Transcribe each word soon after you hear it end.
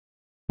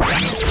Hey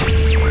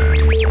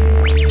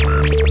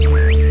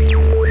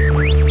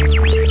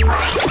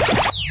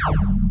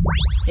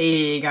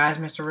guys,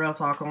 Mr. Real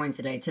Talk calling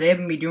today. Today I'm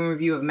going to be doing a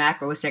review of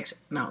Mac OS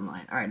X Mountain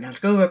Lion. Alright, now let's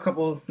go over a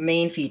couple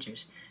main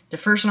features. The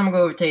first one I'm going to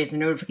go over today is the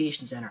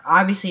Notification Center.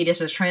 Obviously, this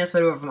is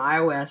transferred over from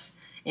iOS,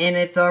 and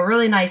it's a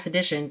really nice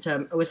addition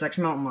to OS X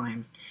Mountain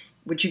Lion.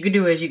 What you could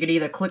do is you could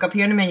either click up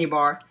here in the menu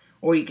bar,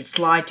 or you could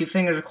slide 2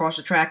 fingers across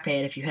the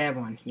trackpad if you have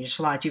one. You just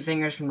slide 2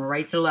 fingers from the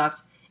right to the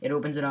left, it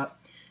opens it up.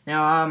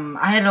 Now,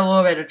 I had a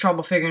little bit of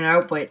trouble figuring it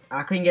out, but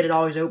I couldn't get it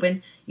always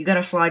open. You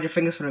gotta slide your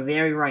fingers from the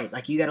very right.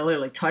 Like, you gotta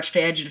literally touch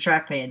the edge of the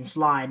trackpad and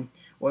slide,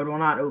 or it will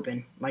not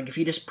open. Like, if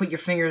you just put your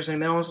fingers in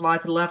the middle and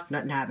slide to the left,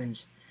 nothing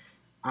happens.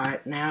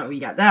 Alright, now we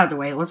got that out of the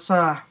way. Let's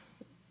talk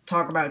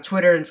about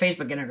Twitter and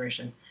Facebook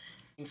integration.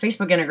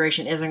 Facebook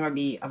integration isn't going to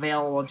be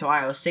available until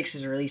iOS 6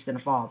 is released in the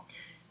fall.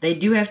 They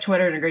do have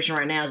Twitter integration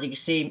right now. As you can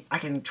see, I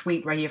can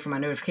tweet right here from my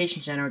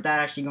notification center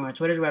without actually going to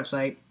Twitter's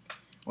website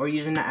or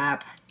using the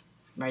app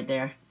right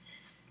there.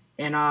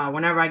 And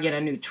whenever I get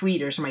a new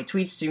tweet or somebody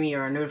tweets to me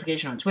or a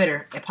notification on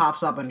Twitter, it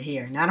pops up under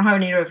here. Now, I don't have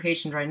any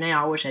notifications right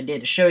now. I wish I did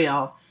to show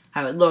y'all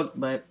how it looked,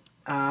 but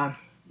I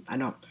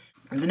don't.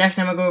 And the next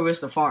time I go over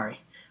is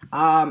Safari.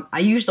 I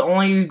used to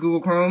only use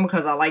Google Chrome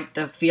because I like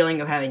the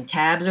feeling of having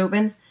tabs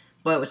open.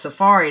 But with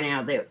Safari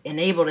now, they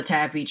enable the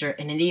tab feature,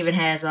 and it even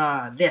has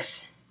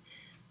this.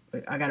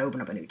 I gotta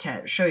open up a new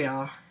tab to show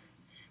y'all.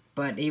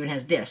 But it even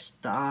has this,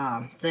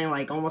 the thing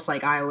like almost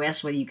like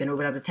iOS, where you can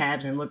open up the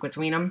tabs and look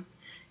between them.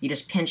 You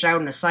just pinch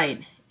out in the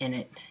site, and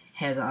it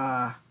has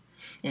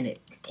and it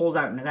pulls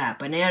out into that.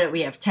 But now that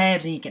we have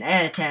tabs and you can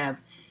add a tab,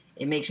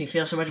 it makes me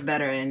feel so much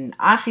better, and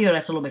I feel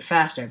that's a little bit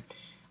faster.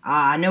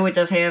 I know it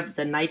does have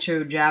the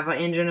Nitro Java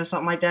engine or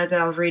something like that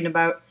I was reading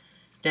about,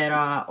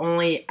 that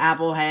only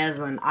Apple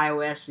has on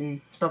iOS and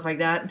stuff like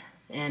that,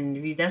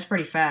 and that's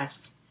pretty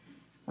fast.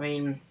 I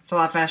mean, it's a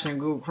lot faster than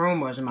Google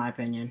Chrome was, in my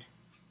opinion.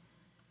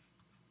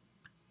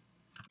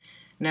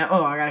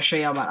 Now, I gotta show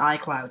you all about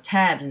iCloud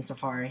tabs in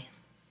Safari.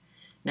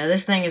 Now,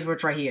 this thing is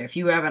what's right here. If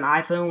you have an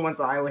iPhone, once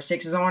the iOS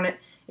 6 is on it,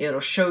 it'll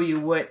show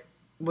you what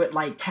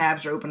like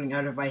tabs are opening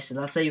on devices.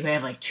 Let's say you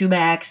have like 2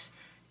 Macs,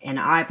 and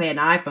an iPad and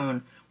an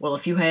iPhone. Well,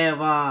 if you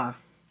have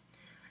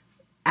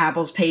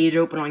Apple's page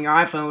open on your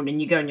iPhone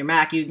and you go on your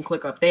Mac, you can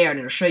click up there and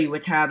it'll show you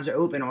what tabs are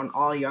open on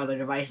all your other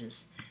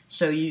devices.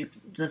 So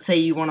let's say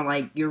you want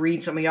to you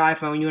read something on your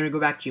iPhone, you want to go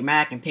back to your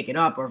Mac and pick it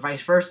up, or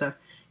vice versa.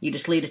 You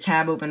just leave the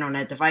tab open on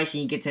that device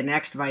and you get to the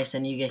next device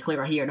and you can click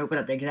right here and open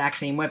up the exact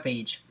same web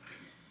page.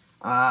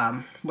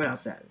 What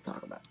else did I have to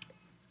talk about?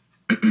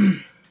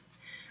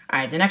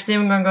 Alright, the next thing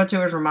I'm going to go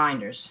to is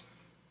reminders.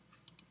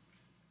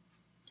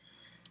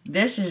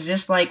 This is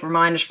just like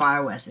reminders for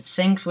iOS. It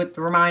syncs with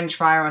the reminders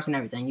for iOS and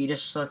everything. You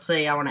just, let's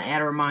say I want to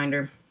add a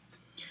reminder.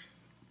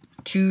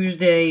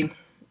 Tuesday,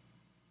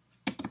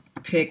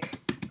 pick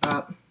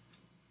up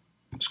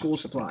school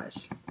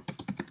supplies.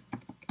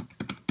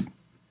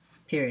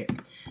 Period.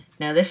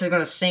 Now this is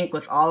going to sync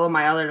with all of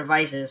my other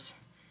devices.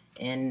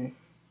 And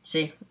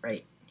see,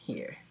 right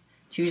here.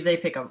 Tuesday,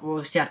 pick up.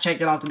 Well, see, I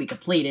checked it off to be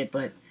completed,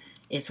 but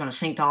it's going to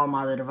sync to all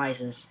my other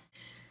devices.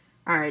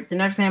 Alright, the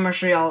next thing I'm going to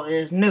show y'all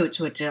is Notes,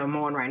 which I'm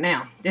on right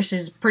now. This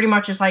is pretty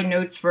much just like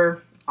Notes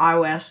for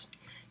iOS.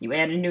 You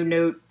add a new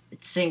note, it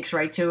syncs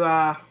right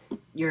to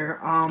your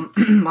iPhone,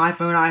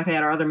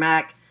 iPad, or other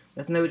Mac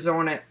with Notes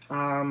on it.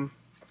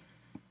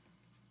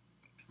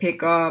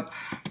 Pick up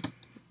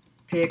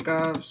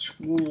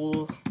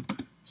school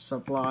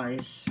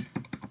supplies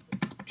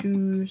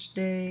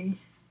Tuesday.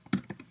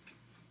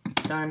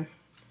 Done.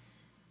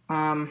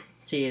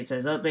 See, it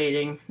says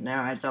updating.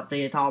 Now it's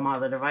updated to all my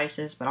other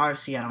devices, but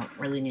obviously I don't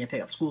really need to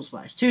pick up school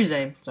supplies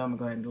Tuesday, so I'm going to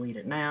go ahead and delete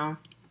it now.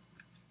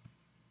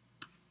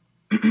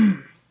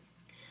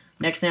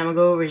 Next thing I'm going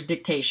to go over is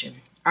Dictation.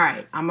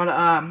 Alright, I'm going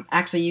to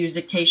actually use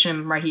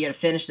Dictation right here to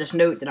finish this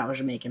note that I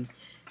was making.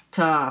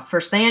 For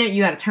standard,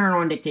 you got to turn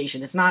on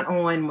Dictation. It's not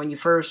on when you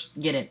first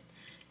get it.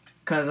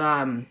 Because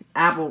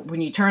Apple,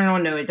 when you turn it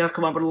on Note, it does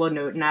come up with a little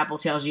note, and Apple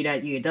tells you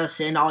that it does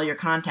send all your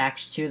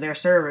contacts to their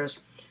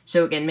servers.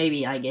 So it can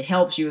maybe, it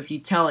helps you if you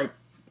tell it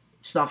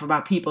stuff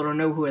about people to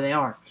know who they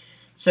are.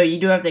 So you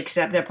do have to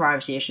accept that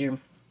privacy issue.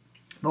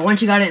 But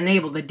once you got it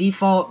enabled, the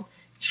default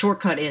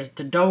shortcut is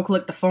to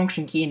double-click the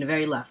function key in the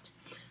very left.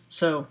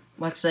 So,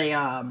 let's say,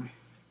 it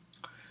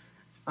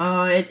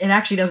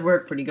actually does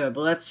work pretty good,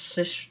 but let's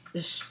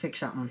just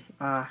fix something.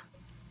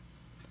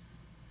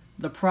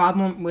 The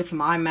problem with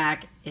my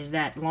Mac is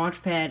that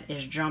Launchpad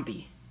is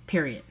jumpy,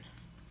 period.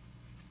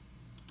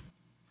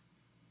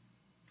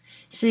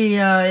 See,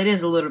 it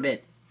is a little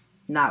bit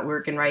not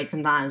working right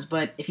sometimes,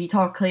 but if you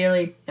talk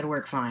clearly, it'll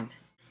work fine.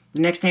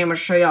 The next thing I'm going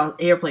to show y'all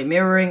Airplay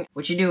Mirroring.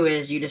 What you do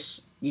is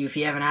if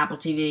you have an Apple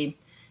TV,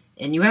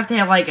 and you have to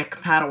have a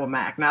compatible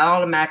Mac. Not all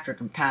the Macs are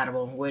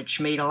compatible, which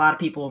made a lot of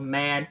people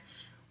mad.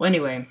 Well,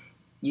 anyway,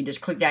 you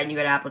just click that and you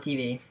got Apple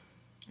TV,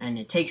 and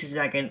it takes a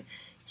second.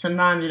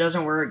 Sometimes it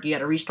doesn't work. You got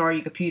to restart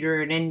your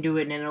computer and then do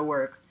it, and then it'll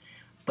work.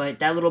 But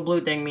that little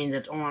blue thing means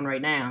it's on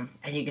right now.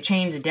 And you can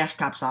change the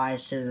desktop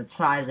size to the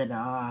size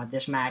of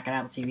this Mac and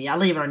Apple TV. I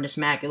leave it on this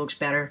Mac. It looks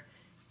better.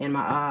 in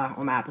my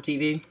on my Apple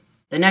TV.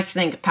 The next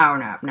thing is Power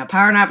Nap. Now,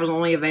 Power Nap is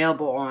only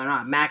available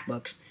on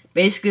MacBooks.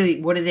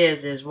 Basically, what it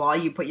is while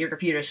you put your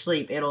computer to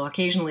sleep, it'll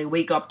occasionally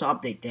wake up to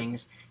update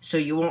things. So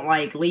you won't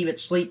like leave it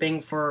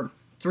sleeping for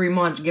 3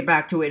 months, get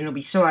back to it, and it'll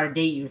be so out of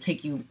date. It'll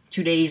take you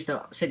 2 days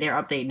to sit there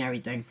updating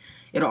everything.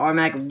 It'll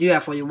automatically do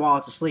that for you while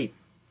it's asleep.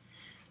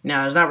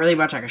 Now, there's not really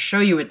much I can show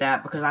you with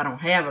that because I don't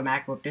have a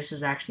MacBook. This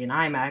is actually an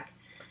iMac.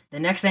 The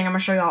next thing I'm going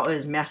to show y'all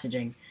is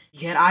messaging.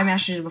 If you had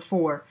iMessages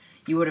before,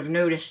 you would have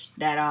noticed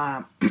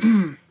that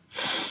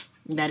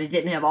that it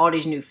didn't have all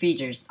these new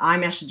features.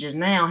 iMessages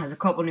now has a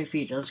couple new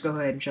features. Let's go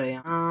ahead and show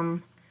you.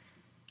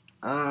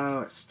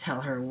 Let's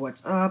tell her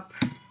what's up.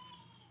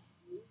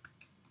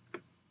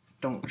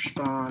 Don't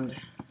respond.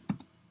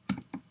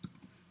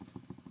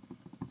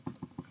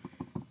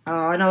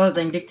 Another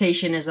thing,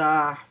 Dictation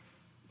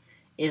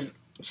is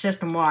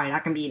system wide.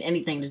 That can be in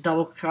anything. Just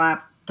double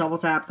tap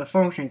the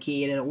function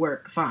key and it'll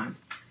work fine.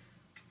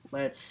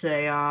 Let's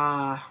say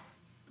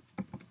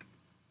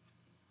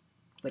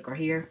click right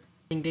here.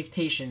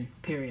 Dictation,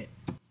 period.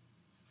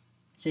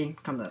 See,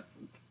 comes up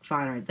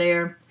fine right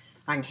there.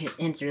 I can hit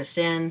enter to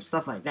send,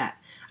 stuff like that.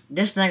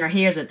 This thing right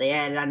here is what they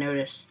added, I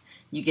noticed.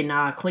 You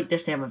can click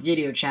this to have a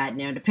video chat.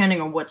 Now,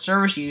 depending on what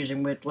service you're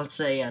using with, let's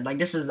say, like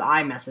this is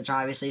iMessage,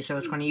 obviously, so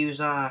it's going to use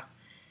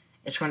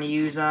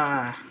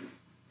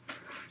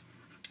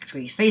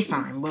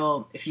FaceTime.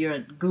 Well, if you're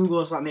at Google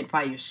or something, it'd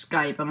probably use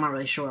Skype. I'm not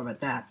really sure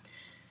about that.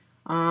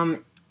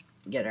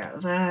 Get out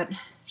of that.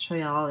 Show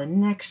you all the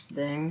next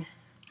thing.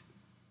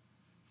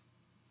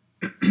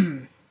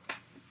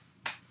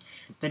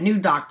 The new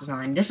dock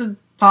design. This is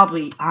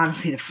probably,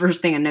 honestly, the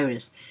first thing I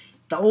noticed.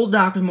 The old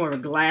dock was more of a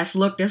glass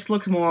look. This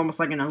looks more almost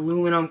like an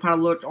aluminum kind of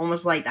look,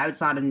 almost like the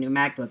outside of the new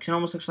MacBooks. It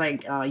almost looks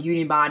like a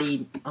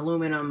unibody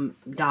aluminum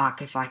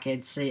dock, if I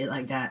could say it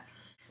like that.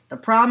 The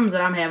problems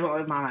that I'm having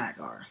with my Mac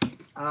are,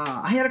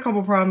 I had a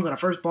couple problems when I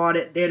first bought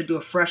it. They had to do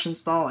a fresh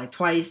install like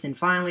twice, and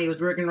finally it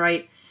was working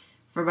right.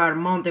 For about a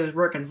month it was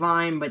working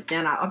fine, but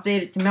then I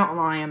updated it to Mountain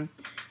Lion,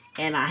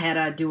 and I had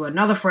to do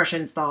another fresh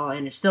install,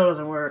 and it still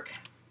doesn't work.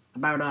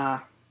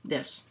 About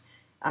this.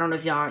 I don't know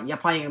if y'all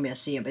probably ain't gonna be able to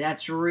see it, but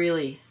that's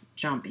really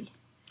jumpy.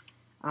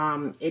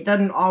 It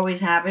doesn't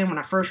always happen. When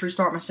I first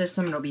restart my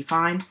system, it'll be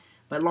fine.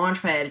 But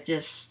Launchpad, it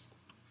just,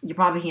 you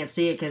probably can't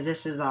see it because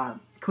this is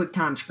a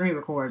QuickTime screen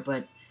record,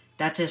 but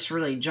that's just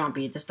really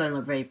jumpy. It just doesn't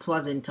look very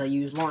pleasant to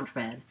use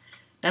Launchpad.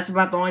 That's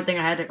about the only thing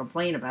I had to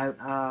complain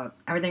about.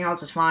 Everything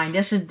else is fine.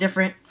 This is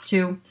different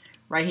too.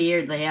 Right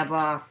here, they have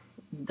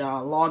the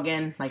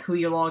login, like who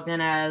you're logged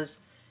in as,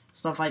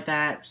 stuff like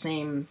that.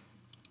 Same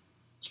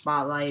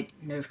spotlight,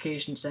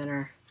 notification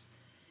center.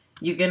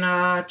 You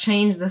can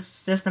change the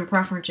system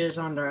preferences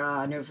under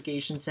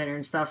notification center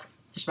and stuff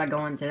just by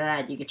going to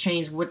that. You can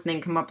change what thing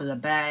come up as a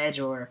badge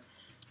or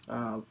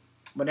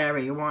whatever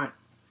you want.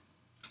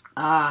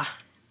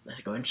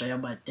 Let's go ahead and show you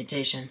about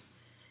Dictation.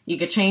 You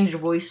could change the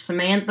voice.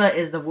 Samantha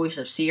is the voice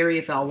of Siri,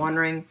 if y'all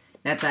wondering.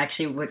 That's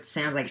actually what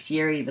sounds like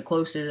Siri, the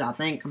closest, I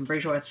think. I'm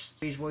pretty sure that's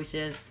Siri's voice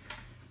is.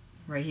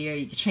 Right here,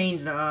 you can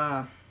change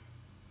the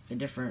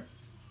different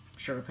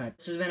shortcut.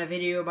 This has been a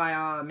video by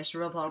Mr.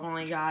 Real Talk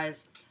Only,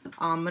 guys.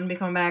 I'm going to be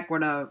coming back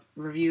with a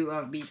review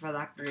of Beats by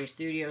Dr. Dre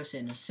Studio,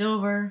 Sitting in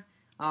Silver.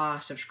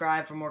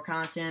 Subscribe for more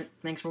content.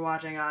 Thanks for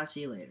watching, guys.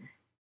 See you later.